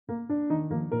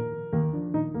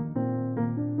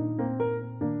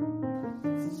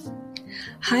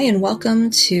Hi, and welcome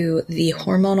to the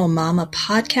Hormonal Mama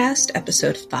podcast,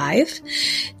 episode 5.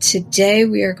 Today,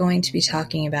 we are going to be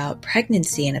talking about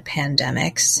pregnancy in a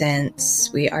pandemic, since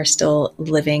we are still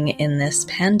living in this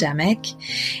pandemic,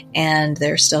 and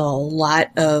there's still a lot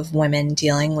of women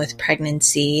dealing with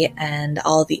pregnancy and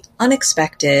all the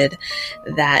unexpected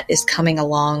that is coming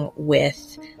along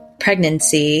with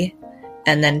pregnancy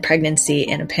and then pregnancy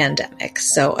in a pandemic.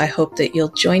 So I hope that you'll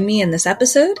join me in this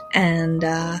episode, and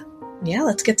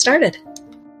let's get started.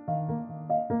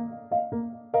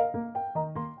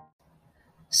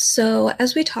 So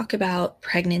as we talk about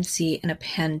pregnancy in a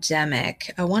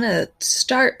pandemic, I want to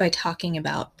start by talking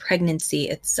about pregnancy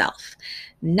itself,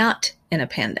 not in a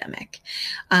pandemic,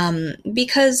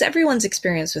 because everyone's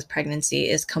experience with pregnancy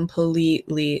is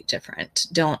completely different.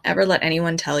 Don't ever let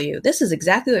anyone tell you this is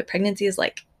exactly what pregnancy is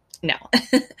like. No,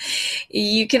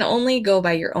 you can only go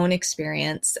by your own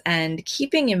experience, and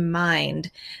keeping in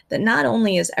mind that not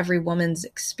only is every woman's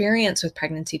experience with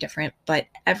pregnancy different, but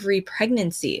every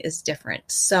pregnancy is different.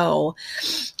 So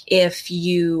if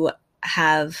you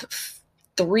have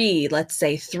let's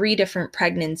say three different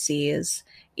pregnancies,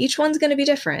 each one's going to be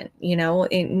different,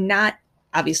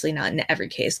 obviously not in every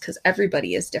case, because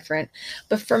everybody is different.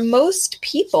 But for most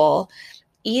people,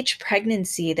 each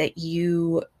pregnancy that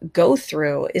you go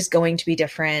through is going to be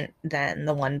different than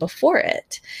the one before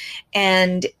it.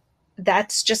 And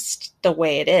that's just the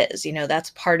way it is.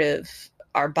 That's part of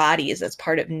our bodies. That's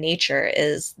part of nature,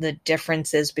 is the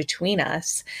differences between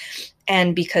us.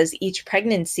 And because each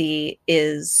pregnancy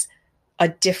is a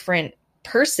different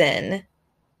person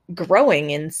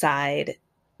growing inside,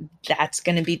 that's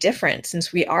going to be different,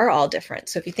 since we are all different.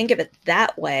 So if you think of it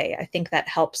that way, I think that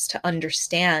helps to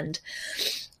understand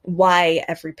why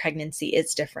every pregnancy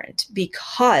is different.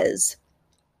 Because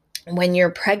when you're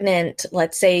pregnant,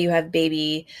 let's say you have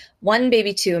baby 1,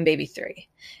 baby 2, and baby 3.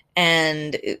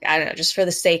 And I don't know, just for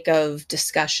the sake of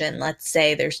discussion, let's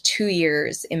say there's 2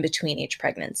 years in between each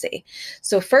pregnancy.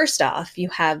 So first off, you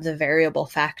have the variable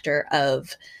factor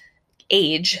of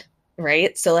age,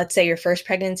 right? So let's say your first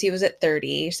pregnancy was at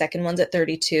 30, second one's at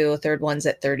 32, third one's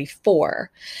at 34.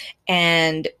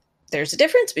 And there's a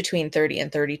difference between 30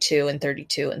 and 32 and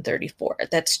 32 and 34.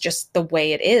 That's just the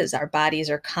way it is. Our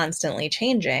bodies are constantly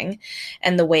changing,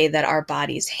 and the way that our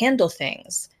bodies handle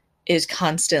things is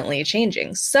constantly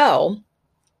changing. So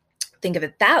think of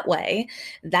it that way.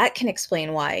 That can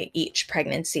explain why each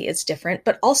pregnancy is different,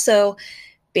 but also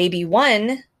baby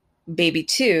 1, baby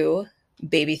 2,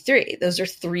 baby 3. Those are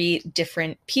 3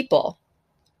 different people.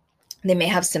 They may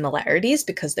have similarities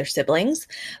because they're siblings,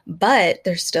 but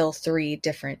they're still 3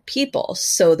 different people.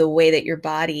 So the way that your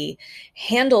body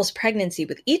handles pregnancy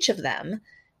with each of them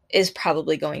is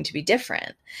probably going to be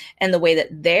different. And the way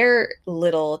that their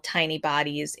little tiny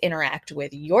bodies interact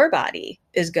with your body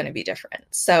is going to be different.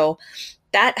 So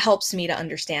that helps me to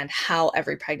understand how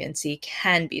every pregnancy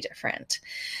can be different.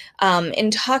 In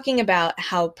talking about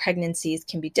how pregnancies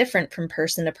can be different from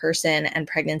person to person and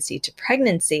pregnancy to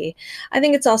pregnancy, I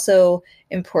think it's also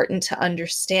important to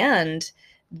understand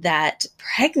that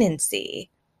pregnancy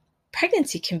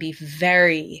can be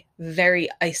very, very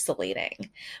isolating.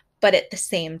 But at the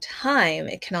same time,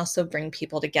 it can also bring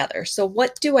people together. So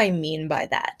what do I mean by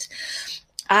that?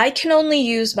 I can only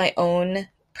use my own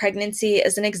pregnancy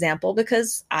as an example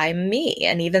because I'm me.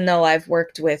 And even though I've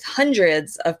worked with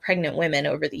hundreds of pregnant women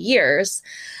over the years,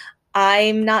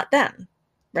 I'm not them,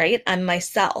 right? I'm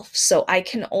myself. So I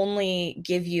can only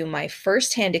give you my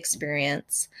firsthand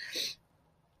experience.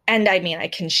 And I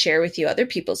can share with you other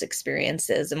people's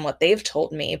experiences and what they've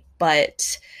told me,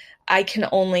 but I can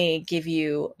only give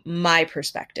you my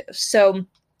perspective. So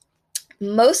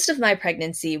most of my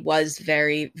pregnancy was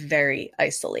very, very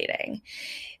isolating.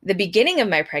 The beginning of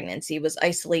my pregnancy was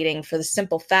isolating for the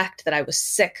simple fact that I was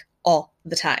sick all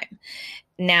the time.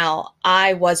 Now,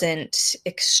 I wasn't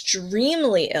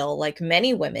extremely ill like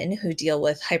many women who deal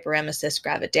with hyperemesis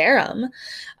gravidarum,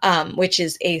 which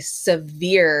is a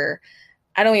severe,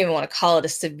 I don't even want to call it a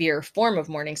severe form of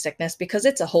morning sickness because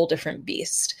it's a whole different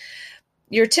beast.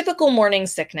 Your typical morning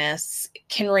sickness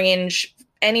can range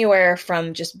anywhere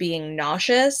from just being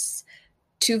nauseous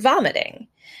to vomiting.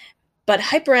 But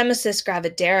hyperemesis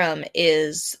gravidarum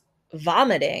is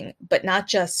vomiting, but not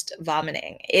just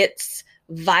vomiting. It's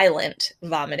violent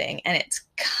vomiting, and it's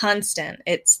constant.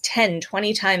 It's 10,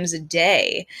 20 times a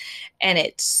day, and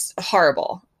it's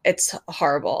horrible. It's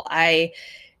horrible. I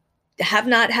have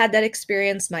not had that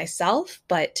experience myself,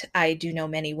 but I do know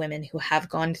many women who have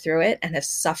gone through it and have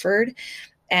suffered,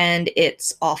 and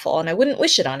it's awful, and I wouldn't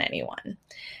wish it on anyone.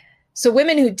 So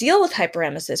women who deal with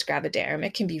hyperemesis gravidarum,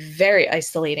 it can be very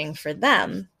isolating for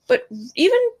them. But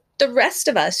even the rest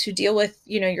of us who deal with,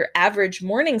 your average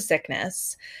morning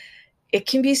sickness, it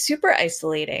can be super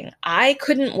isolating. I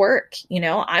couldn't work,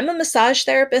 I'm a massage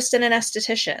therapist and an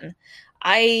esthetician.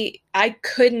 I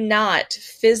could not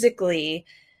physically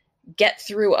get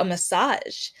through a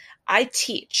massage. I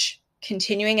teach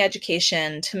continuing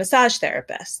education to massage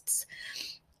therapists.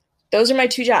 Those are my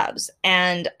two jobs.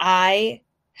 And I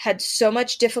had so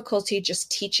much difficulty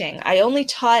just teaching. I only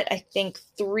taught, I think,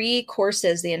 3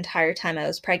 courses the entire time I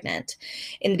was pregnant.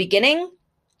 In the beginning,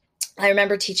 I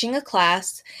remember teaching a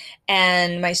class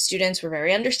and my students were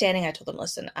very understanding. I told them,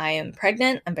 listen, I am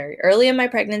pregnant. I'm very early in my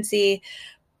pregnancy,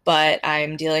 but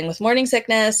I'm dealing with morning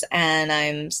sickness and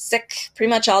I'm sick pretty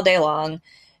much all day long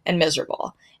and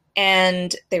miserable.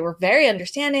 And they were very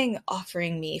understanding,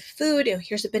 offering me food.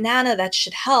 Here's a banana, that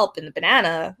should help. And the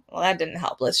banana, well, that didn't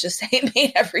help. Let's just say it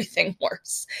made everything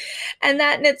worse. And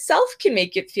that in itself can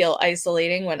make it feel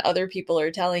isolating when other people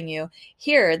are telling you,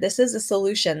 here, this is a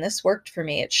solution. This worked for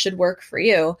me. It should work for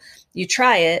you. You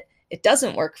try it. It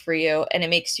doesn't work for you. And it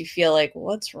makes you feel like,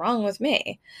 what's wrong with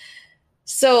me?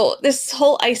 So this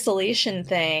whole isolation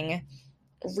thing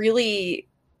really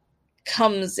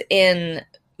comes in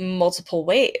multiple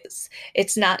ways.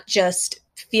 It's not just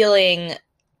feeling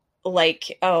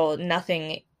like, oh,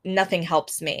 nothing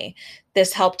helps me.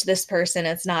 This helped this person,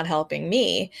 it's not helping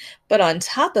me. But on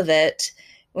top of it,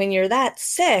 when you're that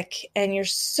sick and you're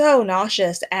so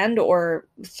nauseous and or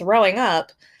throwing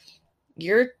up,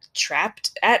 you're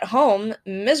trapped at home,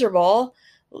 miserable.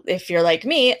 If you're like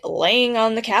me, laying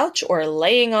on the couch or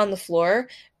laying on the floor,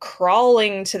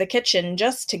 crawling to the kitchen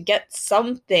just to get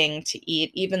something to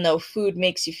eat, even though food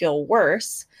makes you feel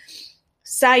worse.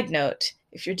 Side note,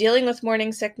 if you're dealing with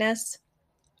morning sickness,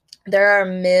 there are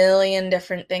a million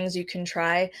different things you can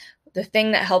try. The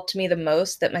thing that helped me the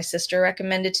most that my sister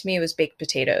recommended to me was baked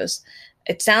potatoes.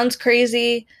 It sounds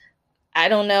crazy. I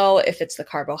don't know if it's the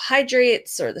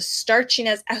carbohydrates or the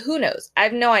starchiness. Who knows? I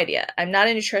have no idea. I'm not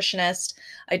a nutritionist.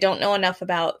 I don't know enough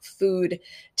about food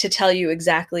to tell you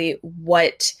exactly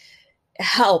what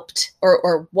helped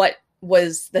or what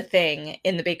was the thing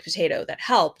in the baked potato that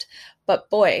helped. But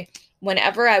boy,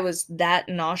 whenever I was that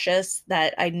nauseous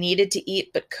that I needed to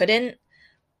eat but couldn't,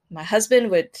 my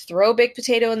husband would throw a baked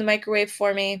potato in the microwave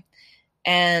for me,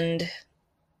 and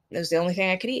it was the only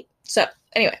thing I could eat. So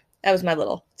anyway, that was my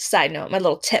little side note, my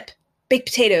little tip. Baked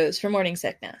potatoes for morning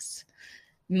sickness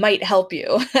might help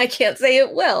you. I can't say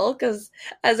it will because,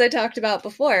 as I talked about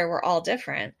before, we're all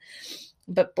different.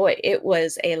 But boy, it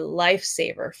was a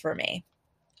lifesaver for me.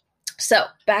 So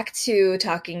back to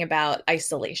talking about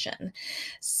isolation.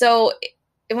 So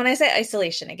when I say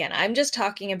isolation, again, I'm just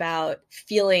talking about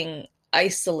feeling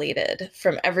isolated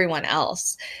from everyone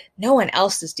else. No one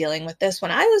else is dealing with this. When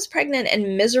I was pregnant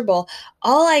and miserable,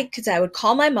 I would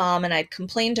call my mom and I'd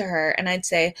complain to her and I'd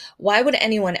say, why would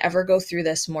anyone ever go through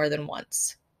this more than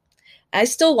once? I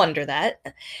still wonder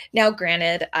that. Now,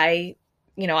 granted, I'm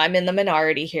in the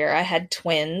minority here. I had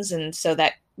twins, and so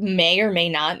that may or may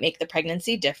not make the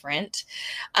pregnancy different.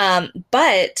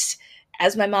 But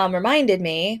as my mom reminded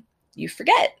me, you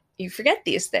forget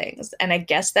these things. And I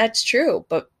guess that's true.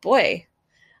 But boy,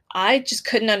 I just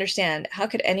couldn't understand. How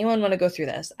could anyone want to go through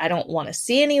this? I don't want to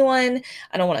see anyone.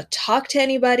 I don't want to talk to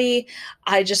anybody.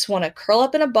 I just want to curl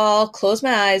up in a ball, close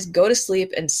my eyes, go to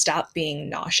sleep, and stop being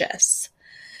nauseous.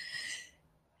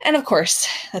 And of course,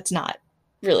 that's not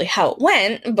really how it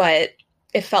went, but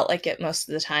it felt like it most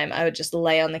of the time. I would just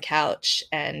lay on the couch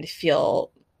and feel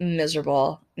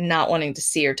miserable, not wanting to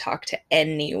see or talk to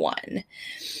anyone.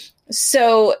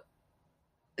 So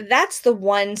that's the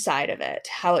one side of it,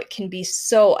 how it can be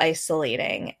so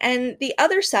isolating. And the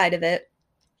other side of it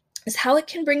is how it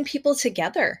can bring people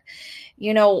together,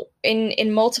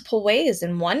 in multiple ways.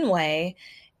 In one way,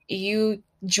 you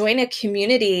join a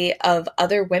community of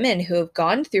other women who have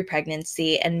gone through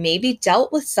pregnancy and maybe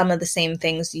dealt with some of the same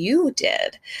things you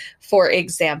did. For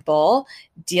example,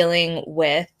 dealing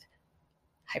with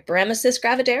hyperemesis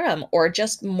gravidarum or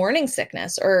just morning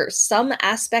sickness or some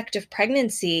aspect of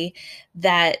pregnancy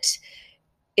that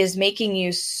is making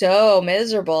you so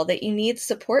miserable that you need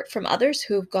support from others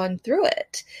who have gone through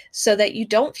it so that you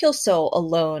don't feel so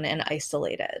alone and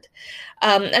isolated.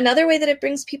 Another way that it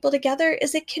brings people together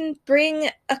is it can bring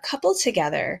a couple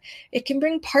together. It can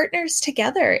bring partners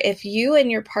together. If you and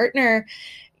your partner,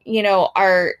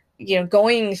 are,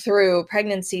 going through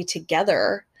pregnancy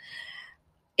together,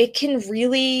 it can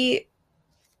really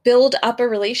build up a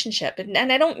relationship.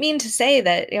 And I don't mean to say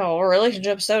that, a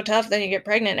relationship's so tough, then you get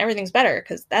pregnant and everything's better,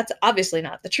 because that's obviously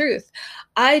not the truth.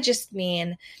 I just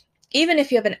mean, even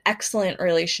if you have an excellent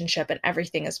relationship and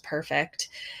everything is perfect,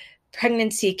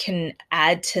 pregnancy can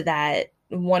add to that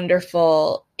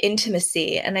wonderful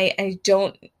intimacy, and I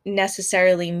don't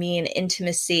necessarily mean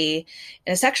intimacy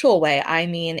in a sexual way. I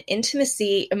mean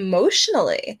intimacy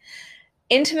emotionally.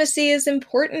 Intimacy is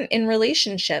important in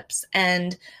relationships.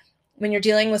 And when you're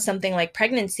dealing with something like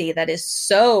pregnancy that is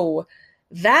so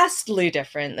vastly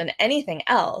different than anything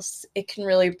else, it can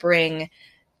really bring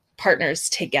partners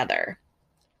together.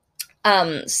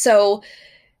 So,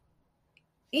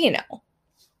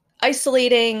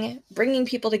 isolating, bringing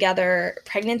people together,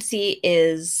 pregnancy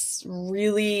is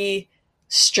really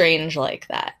strange like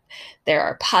that. There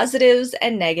are positives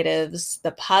and negatives.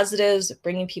 The positives of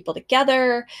bringing people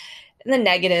together, and the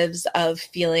negatives of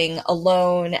feeling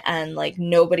alone and like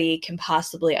nobody can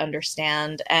possibly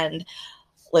understand. And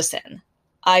listen,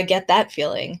 I get that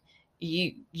feeling.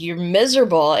 You're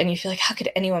miserable and you feel like, how could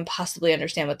anyone possibly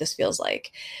understand what this feels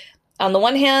like? On the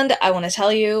one hand, I want to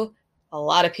tell you, a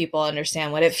lot of people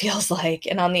understand what it feels like.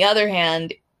 And on the other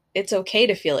hand, it's okay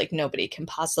to feel like nobody can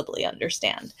possibly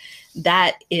understand.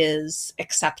 That is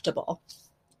acceptable.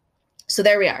 So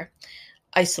there we are.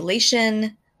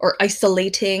 Isolation or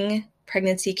isolating.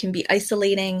 Pregnancy can be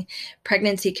isolating.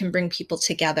 Pregnancy can bring people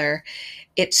together.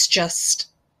 It's just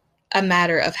a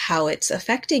matter of how it's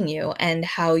affecting you and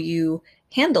how you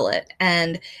handle it.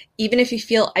 And even if you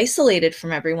feel isolated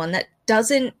from everyone, that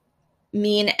doesn't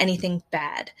mean anything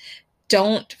bad.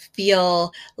 Don't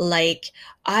feel like,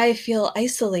 I feel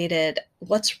isolated.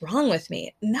 What's wrong with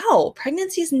me? No,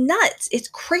 pregnancy is nuts. It's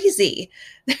crazy.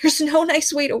 There's no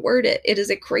nice way to word it. It is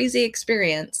a crazy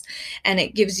experience and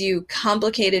it gives you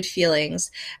complicated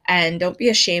feelings. And don't be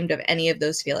ashamed of any of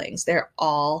those feelings. They're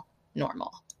all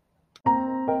normal.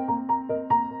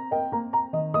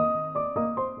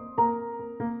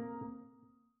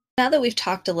 Now that we've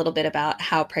talked a little bit about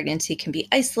how pregnancy can be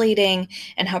isolating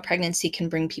and how pregnancy can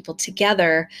bring people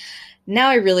together, now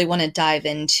I really want to dive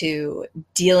into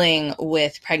dealing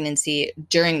with pregnancy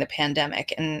during the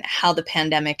pandemic and how the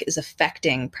pandemic is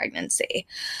affecting pregnancy.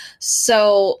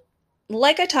 So,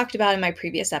 like I talked about in my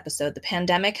previous episode, the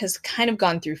pandemic has kind of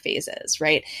gone through phases,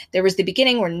 right? There was the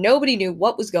beginning where nobody knew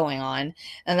what was going on,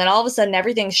 and then all of a sudden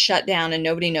everything's shut down and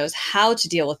nobody knows how to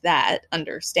deal with that,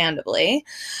 understandably.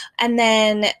 And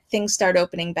then things start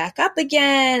opening back up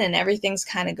again and everything's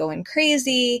kind of going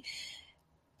crazy.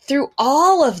 Through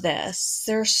all of this,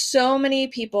 there are so many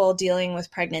people dealing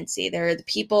with pregnancy. There are the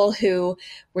people who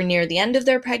were near the end of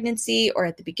their pregnancy or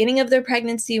at the beginning of their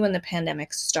pregnancy when the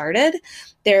pandemic started.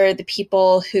 There are the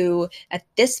people who, at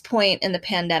this point in the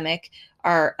pandemic,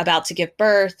 are about to give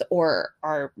birth or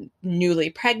are newly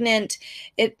pregnant.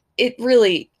 It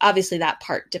really, obviously, that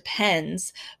part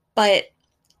depends, but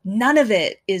none of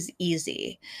it is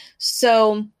easy.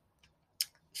 So,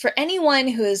 for anyone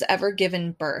who has ever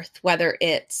given birth, whether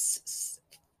it's,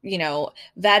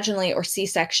 vaginally or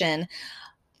C-section,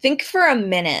 think for a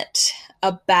minute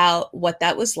about what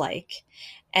that was like.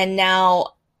 And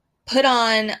now put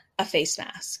on a face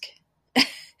mask.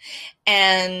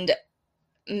 And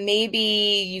maybe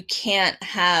you can't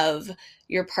have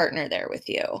your partner there with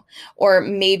you. Or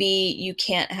maybe you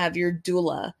can't have your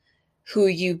doula, who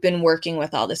you've been working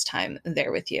with all this time,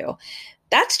 there with you.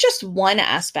 That's just one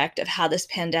aspect of how this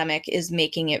pandemic is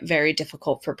making it very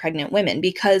difficult for pregnant women,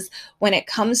 because when it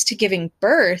comes to giving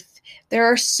birth, there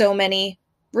are so many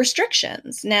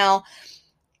restrictions. Now,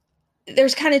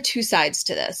 there's kind of two sides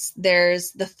to this.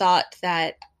 There's the thought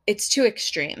that it's too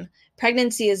extreme.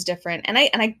 Pregnancy is different, and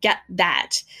I get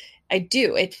that. I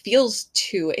do. It feels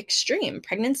too extreme.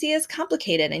 Pregnancy is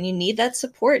complicated, and you need that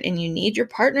support, and you need your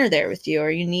partner there with you,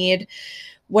 or you need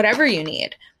whatever you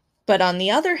need. But on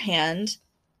the other hand,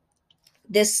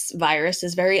 this virus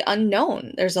is very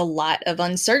unknown. There's a lot of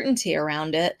uncertainty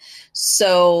around it.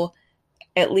 So,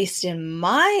 at least in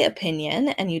my opinion,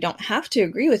 and you don't have to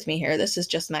agree with me here, this is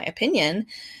just my opinion,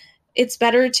 it's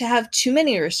better to have too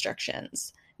many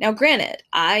restrictions. Now, granted,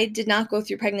 I did not go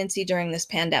through pregnancy during this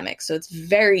pandemic, so it's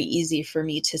very easy for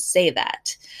me to say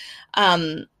that.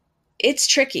 It's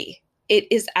tricky. It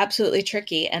is absolutely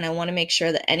tricky. And I want to make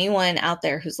sure that anyone out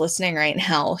there who's listening right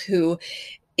now who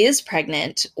is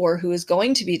pregnant or who is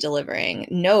going to be delivering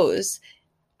knows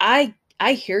I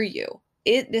hear you.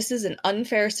 This is an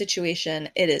unfair situation.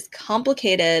 It is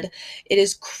complicated. It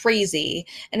is crazy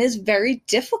and is very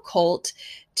difficult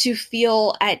to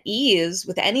feel at ease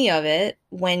with any of it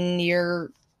when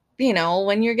you're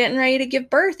getting ready to give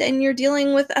birth and you're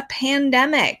dealing with a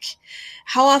pandemic.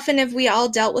 How often have we all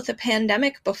dealt with a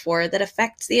pandemic before that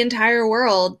affects the entire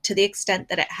world to the extent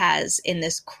that it has in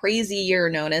this crazy year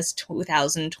known as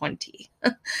 2020?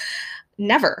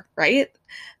 Never, right?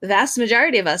 The vast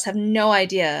majority of us have no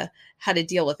idea how to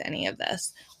deal with any of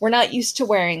this. We're not used to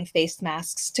wearing face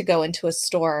masks to go into a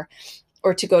store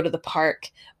or to go to the park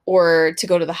or to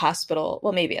go to the hospital.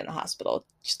 Well, maybe in the hospital,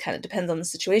 just kind of depends on the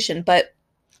situation. But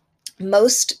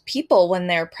most people, when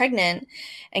they're pregnant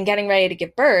and getting ready to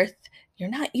give birth, you're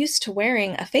not used to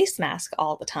wearing a face mask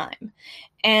all the time.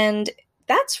 And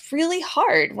that's really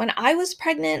hard. When I was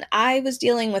pregnant, I was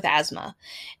dealing with asthma.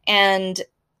 And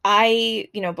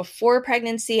before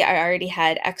pregnancy, I already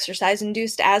had exercise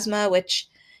induced asthma, which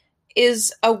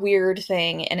is a weird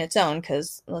thing in its own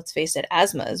because, let's face it,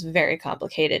 asthma is very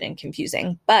complicated and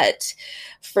confusing. But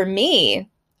for me,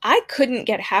 I couldn't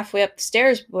get halfway up the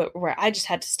stairs where I just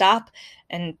had to stop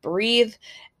and breathe.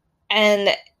 And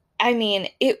I mean,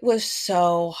 it was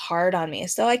so hard on me.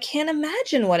 So I can't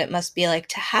imagine what it must be like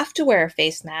to have to wear a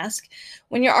face mask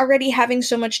when you're already having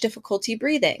so much difficulty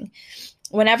breathing.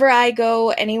 Whenever I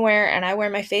go anywhere and I wear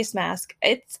my face mask,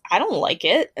 I don't like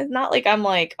it. It's not like I'm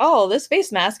like, oh, this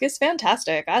face mask is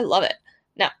fantastic. I love it.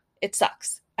 No, it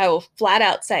sucks. I will flat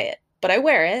out say it, but I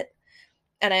wear it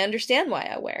and I understand why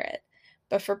I wear it.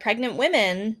 But for pregnant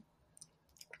women,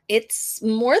 it's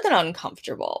more than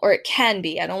uncomfortable, or it can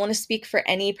be. I don't want to speak for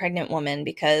any pregnant woman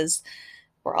because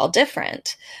we're all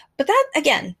different. But that,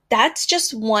 again, that's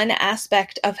just one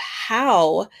aspect of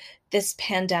how this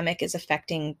pandemic is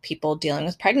affecting people dealing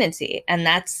with pregnancy. And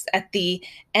that's at the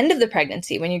end of the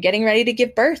pregnancy when you're getting ready to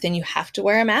give birth and you have to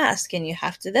wear a mask and you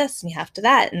have to this and you have to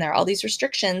that. And there are all these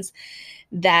restrictions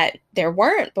that there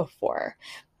weren't before.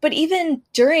 But even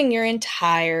during your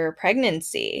entire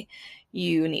pregnancy,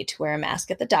 you need to wear a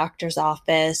mask at the doctor's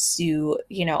office.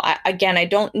 I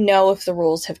don't know if the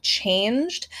rules have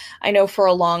changed. I know for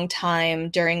a long time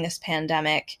during this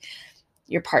pandemic,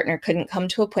 your partner couldn't come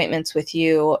to appointments with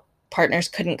you. Partners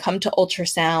couldn't come to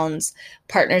ultrasounds.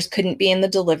 Partners couldn't be in the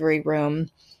delivery room.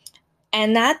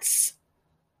 And that's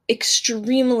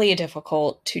extremely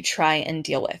difficult to try and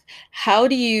deal with. How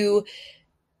do you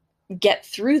get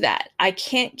through that? I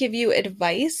can't give you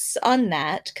advice on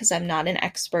that because I'm not an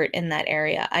expert in that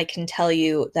area. I can tell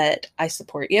you that I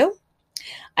support you.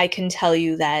 I can tell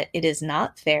you that it is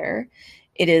not fair.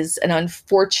 It is an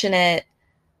unfortunate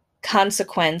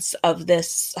consequence of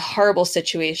this horrible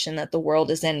situation that the world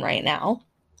is in right now.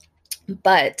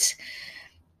 But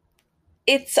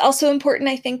it's also important,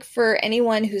 I think, for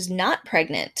anyone who's not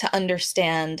pregnant to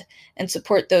understand and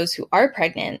support those who are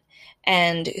pregnant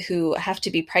and who have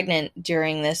to be pregnant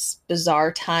during this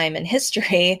bizarre time in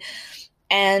history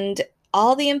and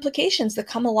all the implications that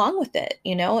come along with it.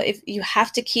 If you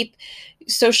have to keep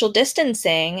social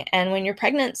distancing, and when you're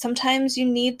pregnant, sometimes you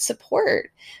need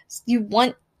support. You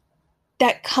want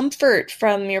that comfort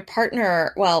from your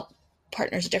partner. Well,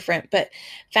 partner's different, but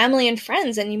family and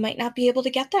friends, and you might not be able to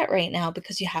get that right now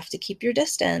because you have to keep your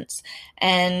distance.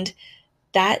 And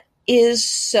that is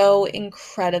so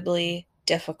incredibly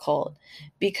difficult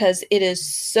because it is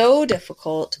so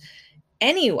difficult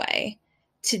anyway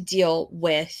to deal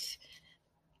with,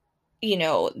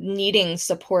 needing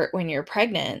support when you're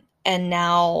pregnant and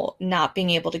now not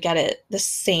being able to get it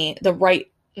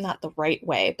not the right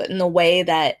way, but in the way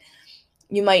that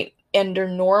you might under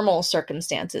normal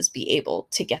circumstances be able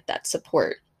to get that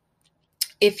support.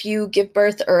 If you give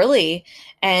birth early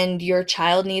and your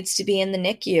child needs to be in the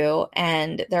NICU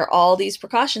and there are all these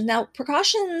precautions. Now,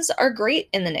 precautions are great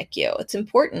in the NICU. It's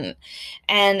important.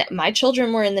 And my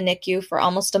children were in the NICU for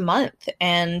almost a month.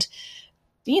 And,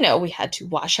 we had to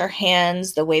wash our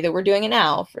hands the way that we're doing it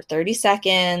now for 30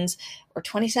 seconds or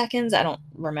 20 seconds. I don't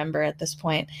remember at this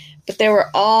point. But there were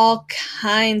all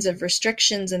kinds of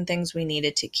restrictions and things we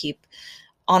needed to keep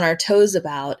on our toes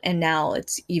about. And now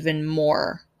it's even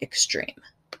more extreme.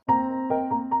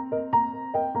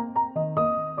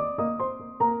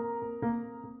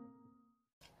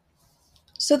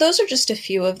 So those are just a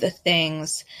few of the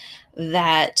things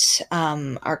that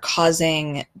are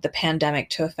causing the pandemic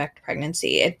to affect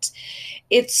pregnancy.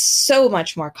 It's so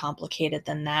much more complicated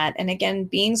than that. And again,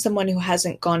 being someone who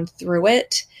hasn't gone through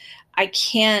it, I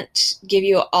can't give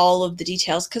you all of the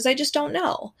details because I just don't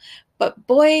know. But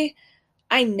boy,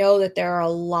 I know that there are a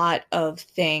lot of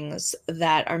things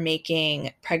that are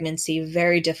making pregnancy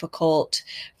very difficult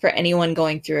for anyone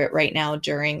going through it right now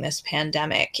during this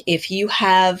pandemic. If you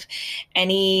have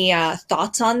any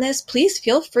thoughts on this, please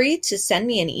feel free to send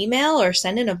me an email or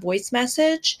send in a voice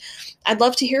message. I'd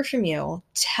love to hear from you.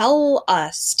 Tell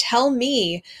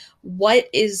me what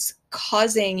is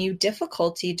causing you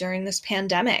difficulty during this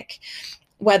pandemic.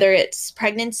 Whether it's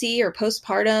pregnancy or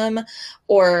postpartum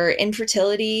or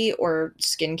infertility or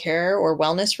skincare or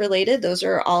wellness related, those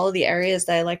are all of the areas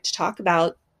that I like to talk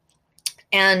about.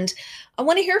 And I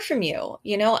want to hear from you.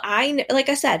 Like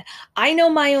I said, I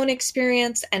know my own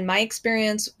experience, and my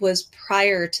experience was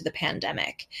prior to the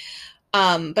pandemic.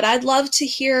 But I'd love to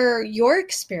hear your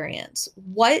experience.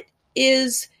 What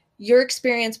is your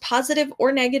experience, positive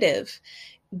or negative,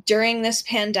 during this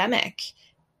pandemic?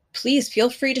 Please feel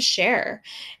free to share.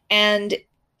 And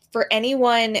for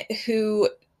anyone who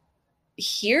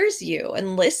hears you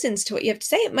and listens to what you have to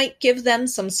say, it might give them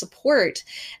some support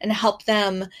and help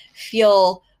them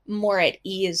feel more at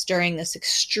ease during this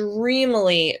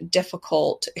extremely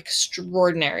difficult,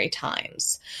 extraordinary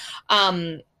times.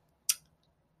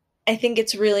 I think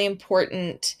it's really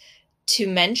important to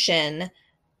mention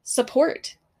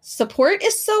support. Support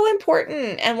is so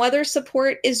important. And whether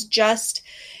support is just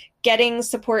getting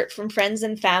support from friends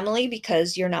and family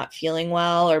because you're not feeling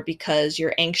well, or because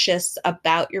you're anxious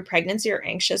about your pregnancy or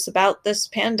anxious about this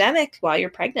pandemic while you're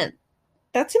pregnant,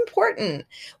 that's important.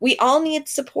 We all need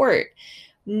support.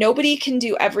 Nobody can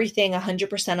do everything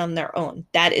 100% on their own.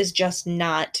 That is just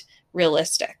not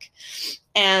realistic.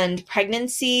 And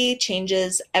pregnancy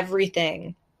changes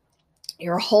everything.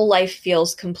 Your whole life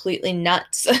feels completely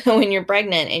nuts when you're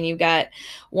pregnant and you've got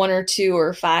 1 or 2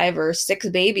 or 5 or 6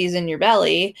 babies in your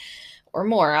belly, or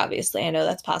more, obviously. I know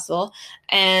that's possible.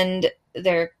 And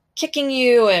they're kicking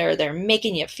you, or they're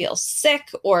making you feel sick,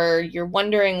 or you're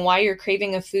wondering why you're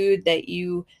craving a food that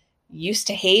you used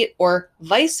to hate, or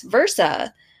vice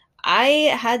versa.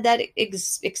 I had that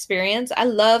experience. I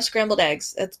love scrambled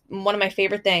eggs. It's one of my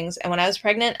favorite things. And when I was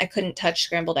pregnant, I couldn't touch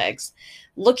scrambled eggs.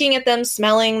 Looking at them,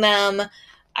 smelling them,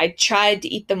 I tried to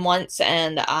eat them once,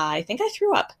 and I think I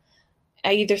threw up.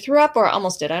 I either threw up or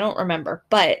almost did. I don't remember.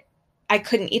 But I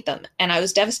couldn't eat them. And I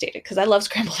was devastated because I love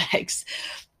scrambled eggs.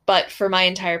 But for my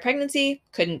entire pregnancy,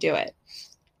 couldn't do it.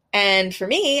 And for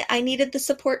me, I needed the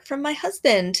support from my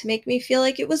husband to make me feel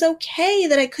like it was okay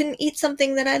that I couldn't eat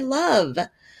something that I love.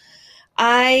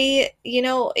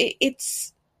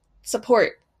 It's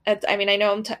support. I mean, I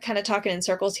know I'm kind of talking in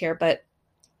circles here, but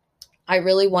I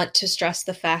really want to stress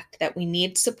the fact that we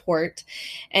need support.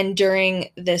 And during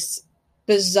this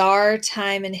bizarre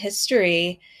time in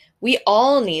history, we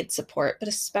all need support, but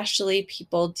especially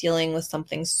people dealing with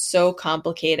something so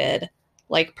complicated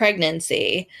like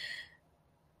pregnancy.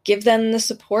 Give them the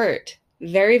support.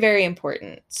 Very, very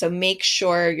important. So make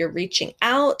sure you're reaching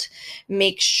out.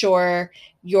 Make sure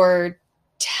you're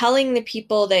telling the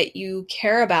people that you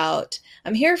care about,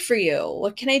 I'm here for you.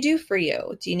 What can I do for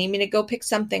you? Do you need me to go pick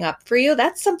something up for you?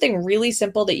 That's something really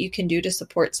simple that you can do to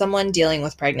support someone dealing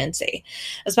with pregnancy,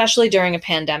 especially during a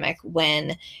pandemic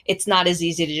when it's not as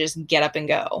easy to just get up and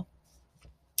go.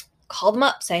 Call them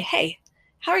up, say, hey,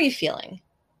 how are you feeling?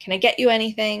 Can I get you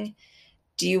anything?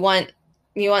 Do you want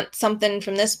something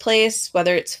from this place,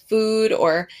 whether it's food,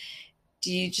 or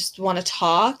do you just want to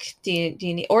talk? Do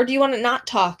you need, or do you want to not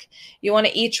talk? You want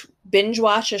to each binge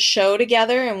watch a show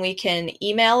together and we can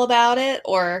email about it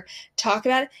or talk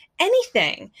about it?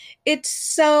 Anything. It's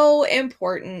so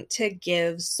important to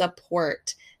give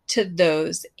support to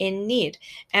those in need.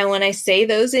 And when I say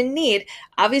those in need,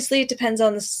 obviously it depends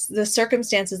on the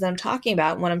circumstances that I'm talking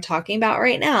about. And what I'm talking about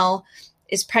right now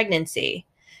is pregnancy.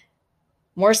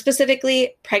 More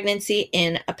specifically, pregnancy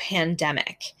in a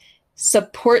pandemic.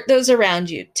 Support those around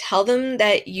you. Tell them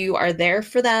that you are there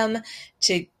for them,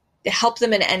 to help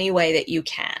them in any way that you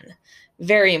can.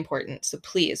 Very important. So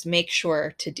please make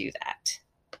sure to do that.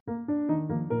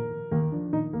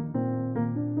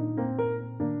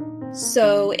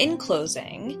 So in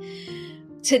closing,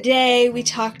 today we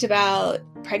talked about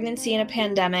pregnancy in a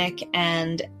pandemic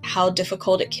and how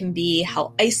difficult it can be,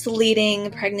 how isolating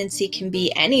pregnancy can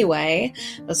be anyway,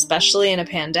 especially in a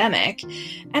pandemic,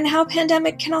 and how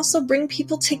pandemic can also bring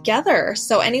people together.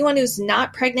 So anyone who's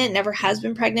not pregnant, never has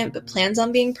been pregnant, but plans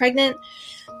on being pregnant,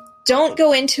 don't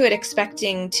go into it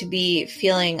expecting to be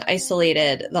feeling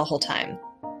isolated the whole time.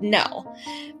 No.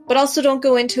 But also don't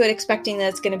go into it expecting that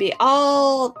it's going to be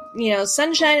all,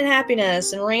 sunshine and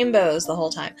happiness and rainbows the whole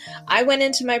time. I went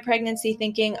into my pregnancy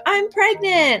thinking, I'm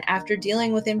pregnant. After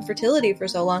dealing with infertility for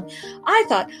so long, I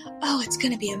thought, oh, it's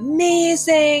going to be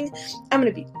amazing. I'm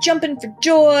going to be jumping for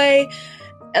joy.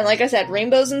 And like I said,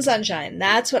 rainbows and sunshine.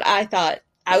 That's what I thought.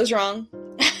 I was wrong.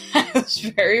 I was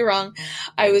very wrong.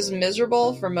 I was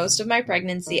miserable for most of my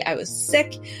pregnancy. I was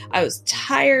sick. I was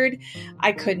tired.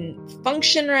 I couldn't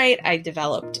function right. I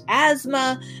developed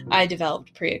asthma. I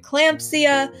developed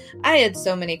preeclampsia. I had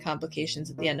so many complications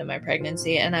at the end of my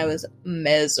pregnancy, and I was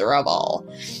miserable.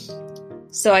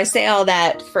 So I say all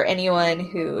that for anyone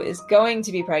who is going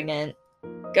to be pregnant.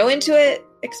 Go into it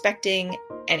expecting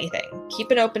anything.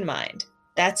 Keep an open mind.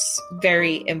 That's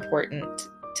very important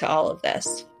to all of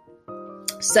this.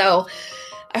 So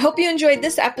I hope you enjoyed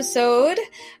this episode.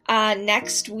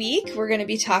 Next week, we're going to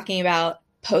be talking about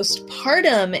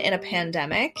postpartum in a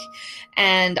pandemic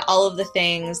and all of the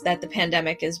things that the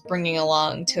pandemic is bringing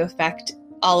along to affect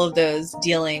all of those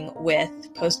dealing with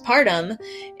postpartum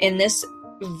in this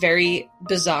very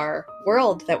bizarre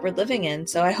world that we're living in.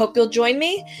 So I hope you'll join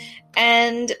me.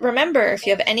 And remember, if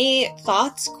you have any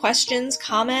thoughts, questions,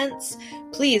 comments,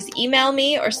 please email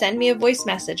me or send me a voice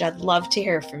message. I'd love to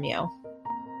hear from you.